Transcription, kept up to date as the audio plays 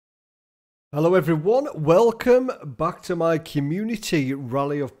Hello everyone, welcome back to my community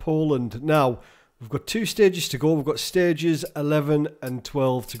rally of Poland. Now, we've got two stages to go. We've got stages 11 and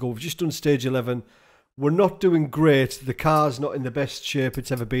 12 to go. We've just done stage 11. We're not doing great. The car's not in the best shape it's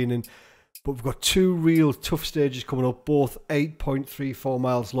ever been in. But we've got two real tough stages coming up, both 8.34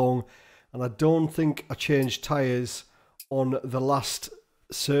 miles long. And I don't think I changed tyres on the last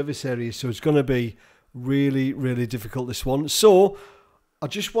service area. So it's going to be really, really difficult, this one. So I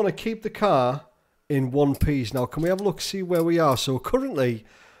just want to keep the car in one piece. Now, can we have a look, see where we are? So currently,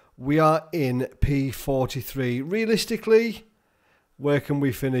 we are in P43. Realistically, where can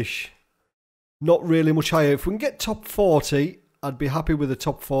we finish? Not really much higher. If we can get top 40, I'd be happy with the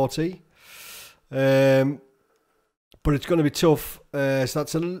top 40. But it's going to be tough. So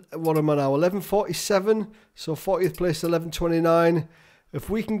that's, what am I now? 11.47. So 40th place, 11.29.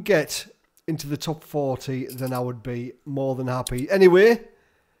 If we can get into the top 40, then I would be more than happy. Anyway,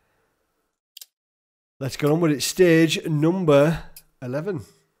 let's get on with it. Stage number 11.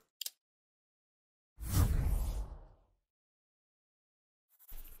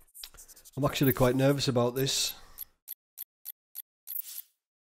 I'm actually quite nervous about this.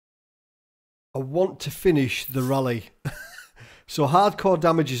 I want to finish the rally. So hardcore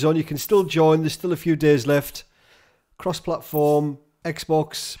damage is on. You can still join. There's still a few days left. Cross-platform,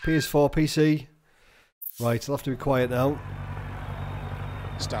 Xbox, PS4, PC. Right, I'll have to be quiet now.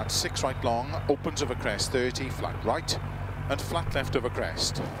 Start 6 right long, opens over crest 30, flat right, and flat left over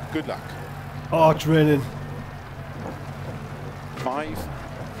crest. Good luck. Oh, it's raining. 5,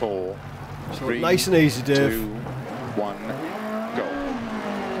 4, So 3, nice and easy, Dave. 2, 1,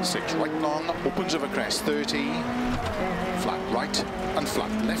 go. 6 right long, opens over crest 30, flat right, and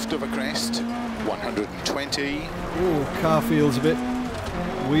flat left over crest. 120. Oh, car feels a bit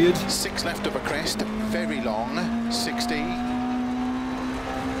weird. 6 left over crest, very long, 60.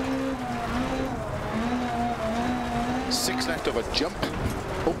 6 left over jump,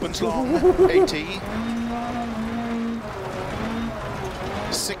 opens long, 80.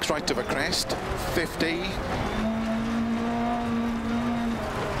 6 right over crest, 50.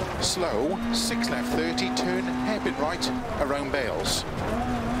 Slow, 6 left 30, turn hairpin right, around Bales.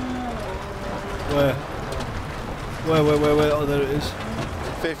 Where? Oh, there it is.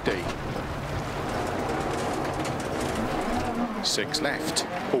 50. 6 left,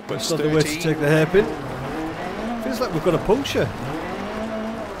 opens That's not 30. the way to take the hairpin. Feels like we've got a puncture.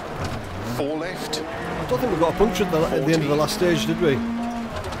 4 left. I don't think we got a puncture at the end of the last stage, did we?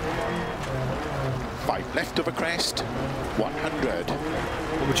 5 left over crest, 100.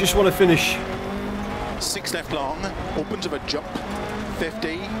 But we just want to finish. 6 left long, opens of a jump,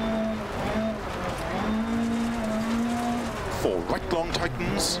 50. 4 right long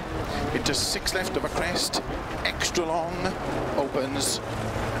tightens, into 6 left of a crest, extra long, opens,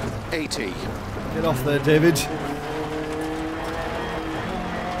 80. Get off there, David.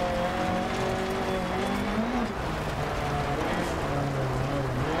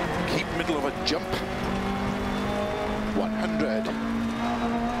 Keep middle of a jump, 100.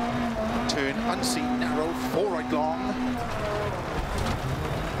 Turn unseen narrow, 4 right long,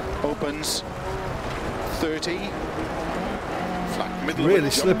 opens, 30. Flat middle Really of a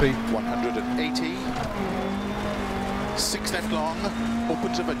jump, slippy. 180. 6 left long,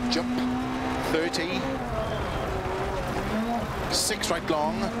 opens of a jump, 30. 6 right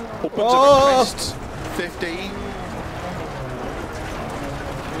long, opens of a crest, 50.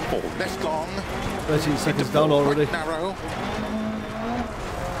 4 left long, 13 seconds into down 4 already. right narrow.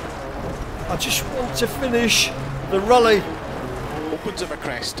 I just want to finish the rally. Opens of a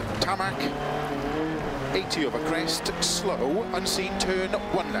crest, tarmac. 80 over crest, slow, unseen turn,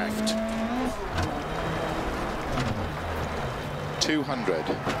 1 left. 200.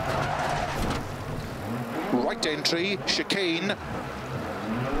 Right entry, chicane.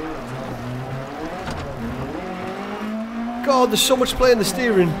 God, there's so much play in the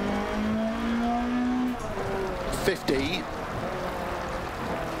steering. 50.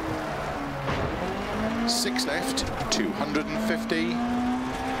 6 left, 250.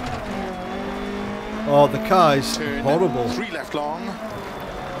 Oh, the car is Turn horrible. 3 left long,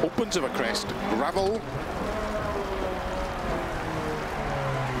 opens of a crest, gravel.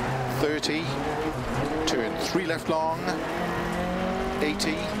 30. Turn 3 left long,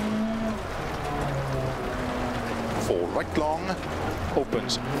 80. 4 right long,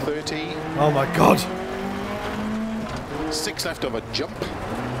 opens 30. Oh my God. 6 left of a jump,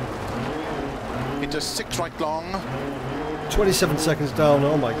 into 6 right long, 27 seconds down.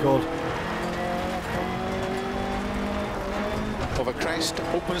 Oh my God. of a crest,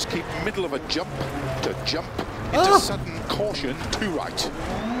 opens, keep middle of a jump, to jump, into sudden caution, 2 right.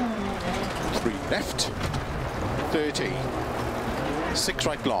 left, 30, 6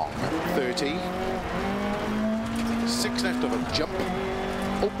 right long, 30, 6 left of a jump,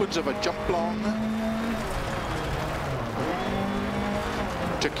 opens of a jump long,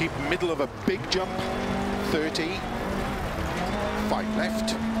 to keep middle of a big jump, 30, 5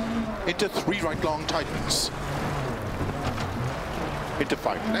 left, into 3 right long tightens, into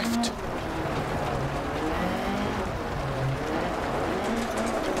 5 left,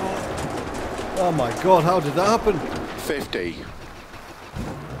 Oh my God, how did that happen? 50.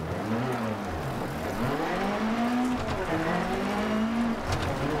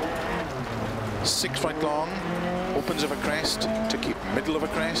 Six right long, opens of a crest to keep middle of a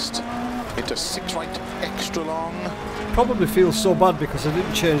crest, into 6 right extra long. Probably feels so bad because I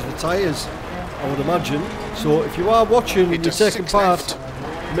didn't change the tyres, I would imagine. So if you are watching Into the second 6 part,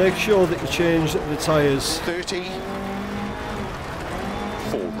 left. make sure that you change the tyres. 30,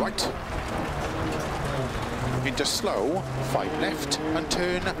 4 right, into slow, 5 left and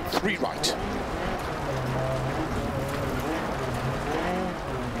turn 3 right.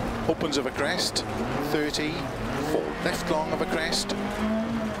 Opens of a crest, 30, 4 left long of a crest,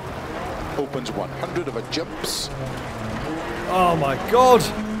 opens 100 of a jumps, Oh my God,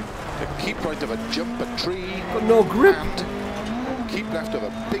 a keep right of a jump, a tree, got no grip. and keep left of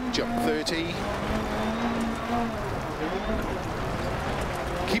a big jump, 30,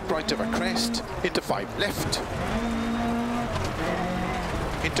 keep right of a crest, into 5 left,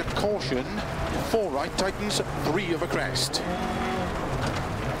 into caution, 4 right tightens, 3 of a crest,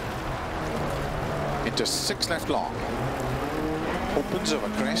 into 6 left long, opens of a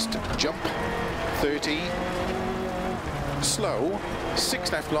crest, jump, 30, slow,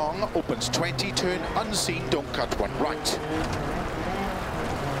 6 left long, opens 20, turn unseen, don't cut 1 right,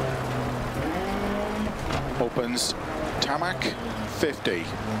 opens tarmac, 50,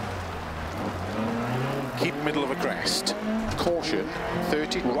 keep middle of a crest, caution,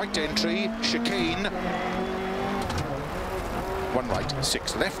 30, right entry, chicane, 1 right,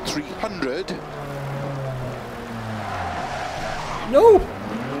 6 left, 300, No.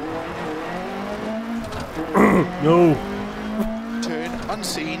 No. turn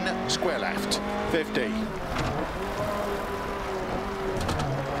unseen, square left, 50.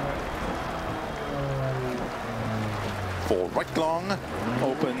 Four right long,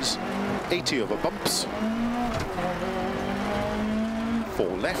 opens 80 over bumps. 4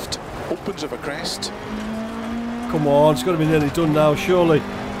 left, opens of a crest, Come on, it's got to be nearly done now, surely.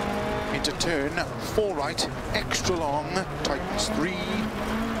 into turn, 4 right, extra long, tightens 3,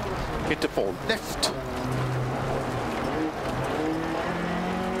 into 4 left,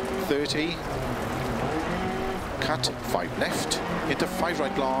 30, cut 5 left, into 5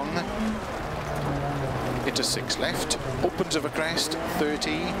 right long, into 6 left, opens of a crest,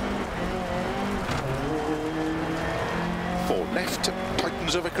 30, 4 left,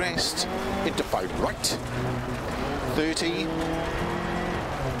 tightens of a crest, into 5 right, 30,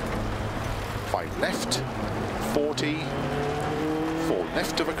 5 left, 40, 4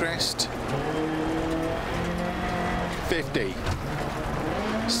 left of a crest, 50,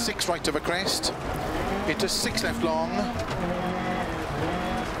 6 right of a crest, into 6 left long,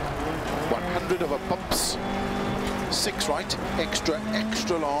 100 of a bumps, 6 right,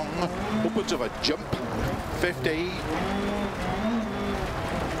 extra long, opens of a jump, 50,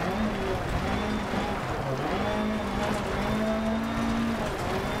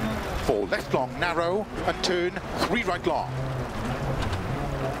 4 left long, narrow, and turn 3 right long.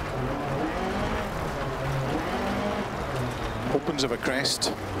 Opens of a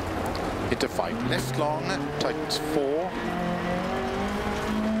crest, into 5 left long, tightens 4.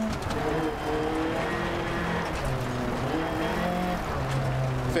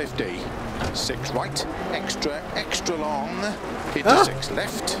 (50), 6 right, extra long, into 6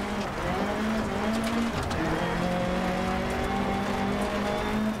 left.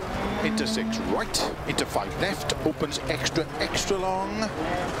 Into 6 right, into 5 left, opens extra long.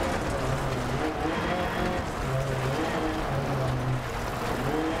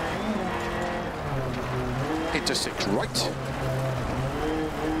 Into 6 right,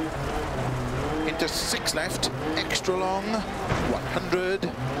 into 6 left, extra long, 100.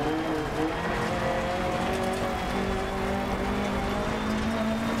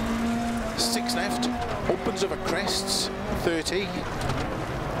 Six left, opens over crests, 30.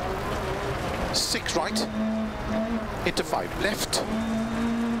 6 right, into 5 left,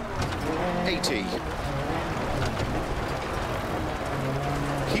 80.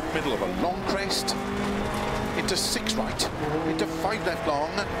 Keep middle of a long crest, into 6 right, into 5 left long,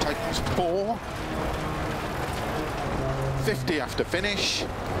 tightens 4. 50 after finish,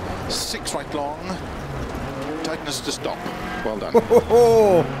 6 right long, tightens to stop. Well done.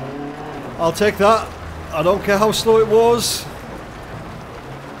 I'll take that. I don't care how slow it was,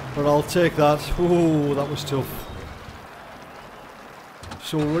 but I'll take that. Ooh, that was tough.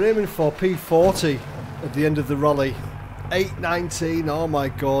 So we're aiming for P40 at the end of the rally. 8:19, oh my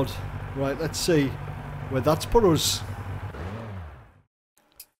god. Right, let's see where that's put us.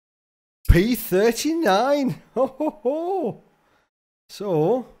 P39. Ho ho ho.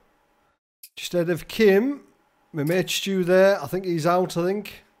 So, just ahead of Kim, my mate Stu there. I think he's out, I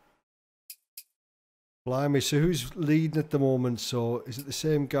think. Blimey, so who's leading at the moment? So, is it the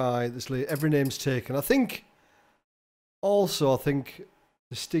same guy that's leading? Every name's taken. I think, also, the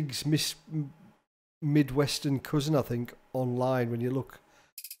Stig's Midwestern cousin, I think, online, when you look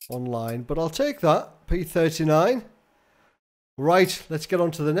online. But I'll take that. P39. Right, let's get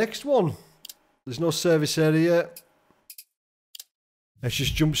on to the next one. There's no service area. Let's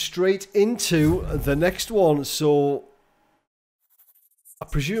just jump straight into the next one. So, I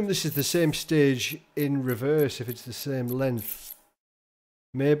presume this is the same stage in reverse, if it's the same length.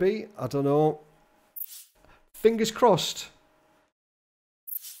 Maybe, I don't know. Fingers crossed.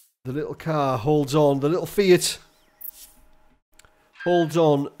 The little car holds on, the little Fiat holds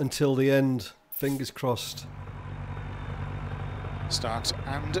on until the end. Fingers crossed. Start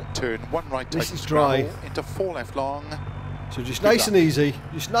and turn 1 right, this is dry. Into 4 left long. So just nice and easy.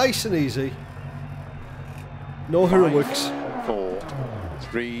 Just nice and easy. No heroics. 4,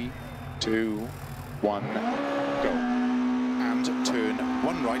 3, 2, 1, go. And turn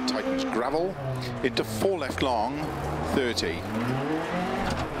 1 right, tightens gravel. Into 4 left long, 30.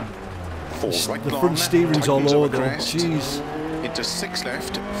 4 right the long, front steering's all over though. Crest. Jeez. Into 6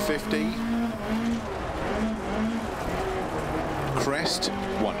 left, 50. Crest,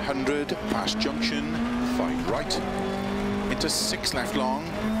 100, past junction, 5 right. Into 6 left long.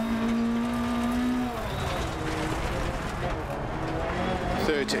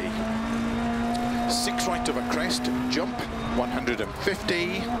 30. 6 right of a crest, jump,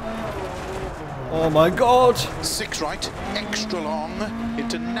 150. Oh my god! 6 right, extra long,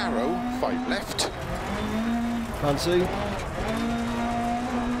 into narrow, 5 left. Can't see.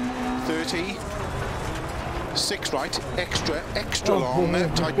 30. 6 right, extra long,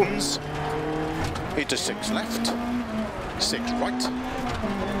 tightens. Into 6 left. 6 right.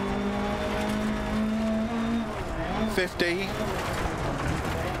 50.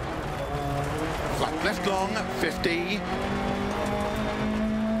 Flat left long, 50.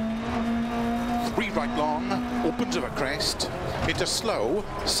 3 right long, opens of a crest. Into slow,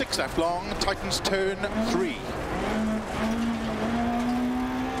 6 left long, tightens turn 3.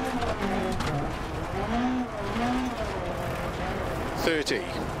 30.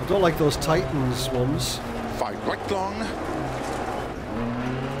 I don't like those Titans ones. 5 right long.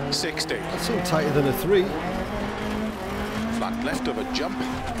 60. That seems tighter than a 3. Flat left of a jump.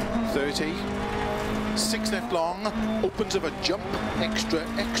 30. 6 left long. Opens of a jump.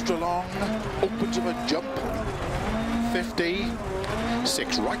 Extra long. Opens of a jump. 50.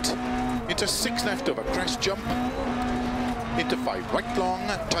 6 right. Into 6 left of a crest jump. Into 5 right long.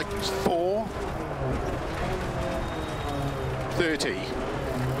 Tightens 4. 30.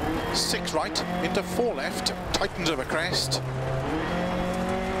 6 right, into 4 left, tightens of a crest.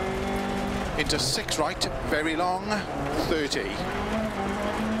 Into 6 right, very long, 30.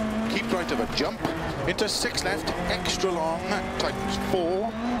 Keep right of a jump, into 6 left, extra long, tightens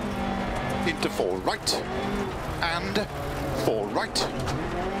 4. Into 4 right, and 4 right.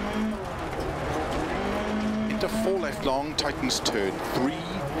 Into 4 left long, tightens turn 3,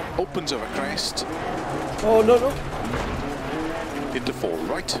 opens of a crest. Oh no no. Into 4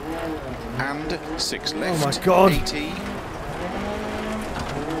 right and 6 left. Oh my god. 80.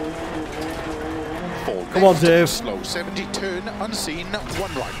 4 left. Come on, Dave. Slow 70, turn unseen,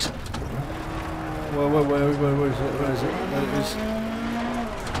 1 right. Where is it? Where is it? There it is.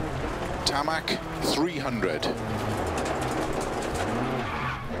 Tarmac 300.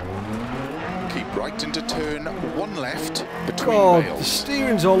 Keep right into turn 1 left between God, bales. the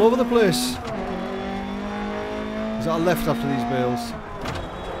steering's all over the place. Is that a left after these bales?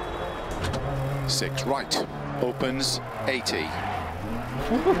 6 right, opens 80.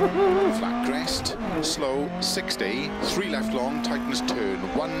 Flat crest, slow 60, 3 left long, tightens turn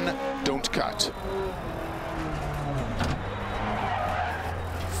 1, don't cut.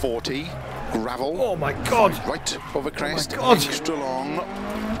 40, gravel. Oh my god! 5 right over crest, God. extra long.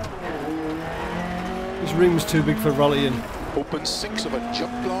 This ring was too big for rallying. Opens 6 of a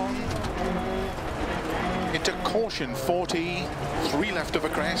jump long. Into caution 40, 3 left of a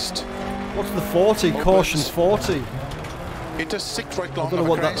crest. What's the 40? Opens. Caution 40. Into 6 right long I don't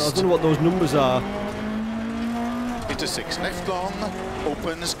know what those numbers are. Into 6 left long,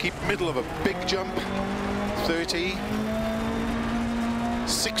 opens, keep middle of a big jump, 30,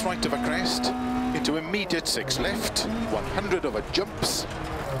 6 right of a crest, into immediate 6 left, 100 over jumps,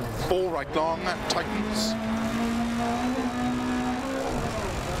 4 right long, tightens,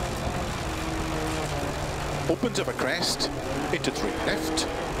 opens of a crest, into 3 left,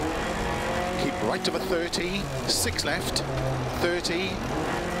 keep right of a 30, 6 left, 30,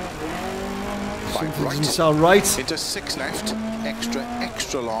 5 right, Doesn't sound right. into 6 left,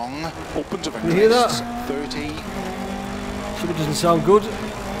 extra long, opens of a You hear crest, that? 30, Something doesn't sound good.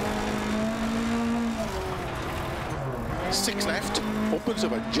 6 left, opens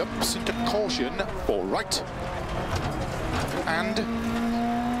of a jumps into caution, 4 right, and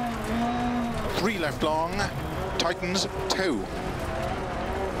 3 left long, tightens, 2,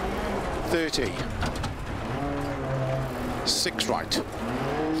 30, 6 right,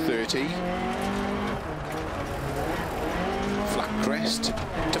 30, flat crest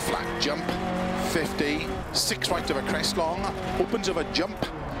to flat jump, 50, 6 right of a crest long, opens of a jump,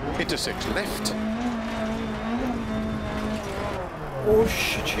 into 6 left, Oh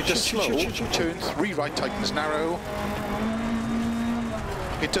shit! into slow, turn 3 right, tightens narrow,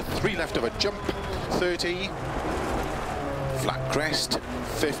 into 3 left of a jump, 30, flat crest,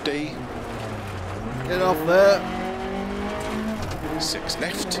 50, Get off there. 6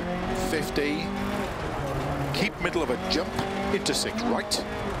 left, 50, keep middle of a jump, into 6 right,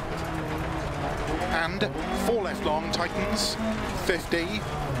 and 4 left long, tightens, 50,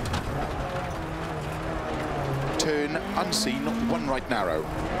 turn unseen, 1 right narrow,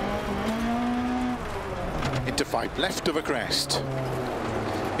 into 5 left of a crest,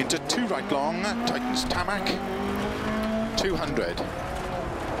 into 2 right long, tightens tarmac, 200.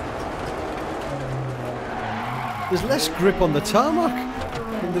 There's less grip on the tarmac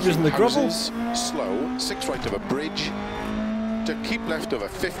than there is in the gravel. Houses, slow, 6 right of a bridge, to keep left of a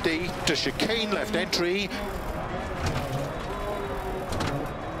 50, to chicane left entry,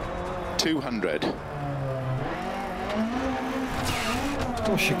 200.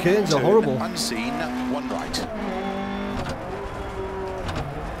 Oh, chicanes are Turn horrible. unseen, 1 right.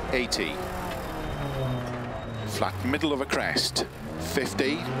 80. Flat middle of a crest,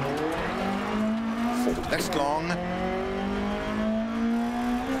 50. 4 left long.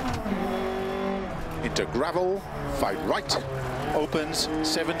 Into gravel, 5 right. Opens,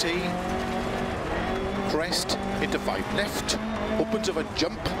 70. Crest, into 5 left. Opens of a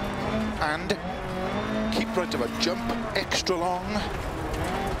jump. And keep right of a jump, extra long.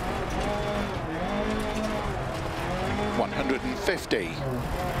 150.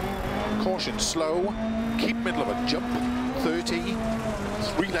 Caution slow, keep middle of a jump, 30,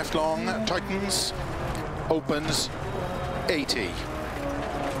 3 left long, tightens, opens, 80.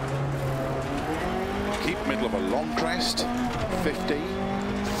 Keep middle of a long crest, 50,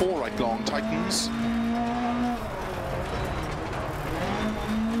 4 right long, tightens,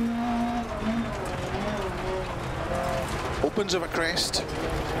 opens of a crest,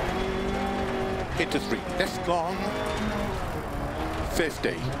 into 3 left long,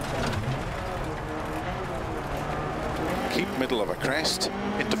 50. Keep middle of a crest,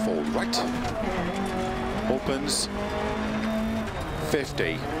 into 4 right, opens,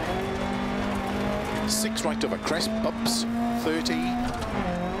 50. 6 right of a crest, bumps, 30.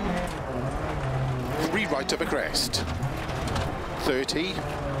 3 right of a crest, 30.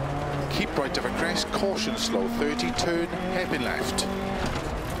 Keep right of a crest, caution slow, 30, turn, hairpin left.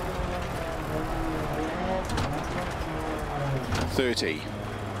 30.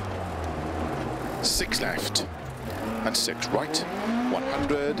 6 left. And 6 right,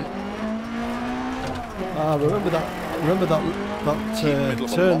 100. Ah, remember that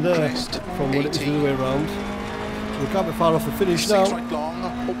turn there crest, from when it was the 80. other way around. So we can't be far off the finish 6 now. right long,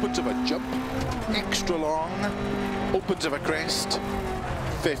 opens of a jump, extra long, opens of a crest,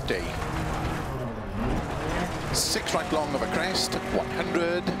 50. 6 right long of a crest,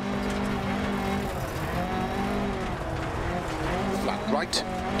 100. Flat right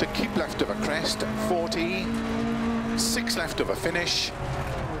to keep left of a crest, 40. 6 left of a finish,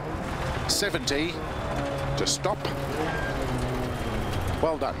 70 to stop.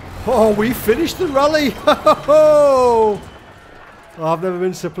 Well done. Oh, we finished the rally! Oh, I've never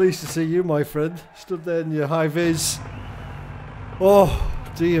been so pleased to see you, my friend. Stood there in your high vis. Oh,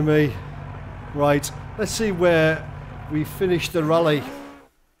 dear me. Right, let's see where we finished the rally.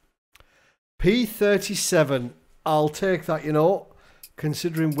 P37. I'll take that, you know.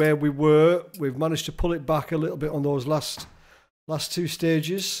 Considering where we were, we've managed to pull it back a little bit on those last 2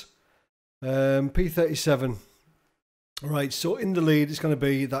 stages. P37. Right, so in the lead, it's going to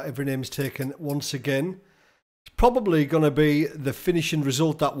be that every name's taken once again. It's probably going to be the finishing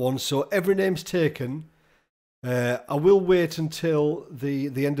result, that one. So every name's taken. I will wait until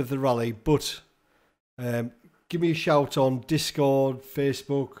the end of the rally, but give me a shout on Discord,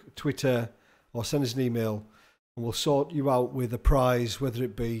 Facebook, Twitter, or send us an email, and we'll sort you out with a prize, whether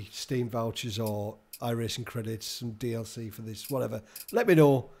it be Steam vouchers or iRacing credits, some DLC for this, whatever. Let me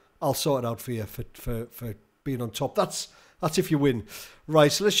know. I'll sort it out for you for being on top. That's if you win.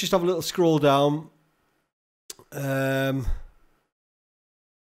 Right, so let's just have a little scroll down. So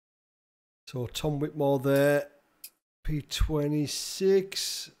Tom Whitmore there,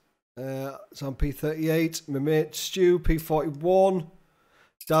 P26. It's on P38. My mate Stu, P41.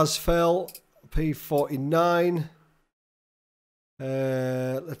 Daz Fell, P49.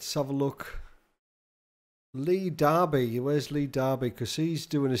 Let's have a look. Lee Darby, where's Lee Darby? Because he's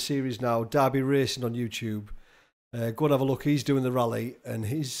doing a series now, Derby Racing on YouTube. Go and have a look. He's doing the rally, and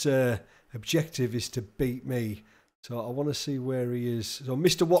his objective is to beat me. So I want to see where he is. So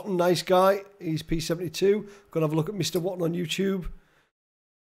Mr. Watton, nice guy. He's P72. Go and have a look at Mr. Watton on YouTube.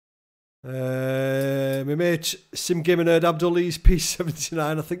 My mate Sim Gamer Nerd Abdul, he's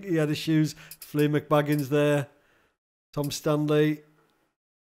P79. I think he had issues. Flame McBaggins there. Tom Stanley.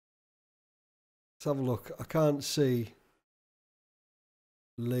 Let's have a look. I can't see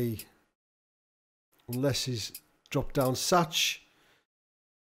Lee unless he's dropped down. Satch.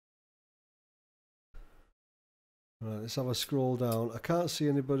 Right, let's have a scroll down. I can't see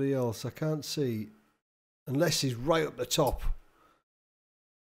anybody else. I can't see unless he's right up the top.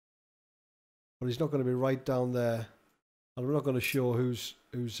 But he's not going to be right down there. And I'm not going to show who's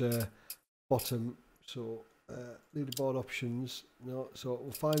bottom. So leaderboard options. No, so it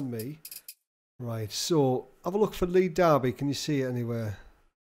will find me. Right, so have a look for Lee Darby. Can you see it anywhere?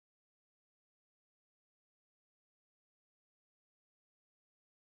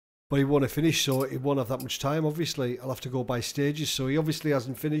 But he won't have finished, so he won't have that much time, obviously. I'll have to go by stages, so he obviously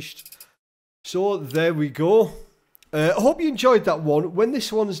hasn't finished. So there we go. I hope you enjoyed that one. When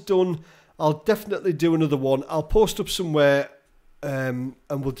this one's done, I'll definitely do another one. I'll post up somewhere and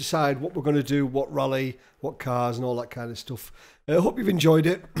we'll decide what we're going to do, what rally, what cars and all that kind of stuff. I hope you've enjoyed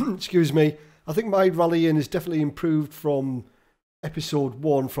it. Excuse me. I think my rallying has definitely improved from episode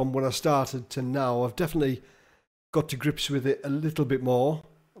 1, from when I started to now. I've definitely got to grips with it a little bit more.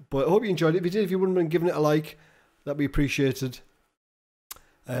 But I hope you enjoyed it. If you did, if you wouldn't mind giving it a like, that'd be appreciated.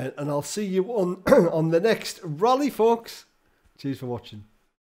 And I'll see you on, on the next rally, folks. Cheers for watching.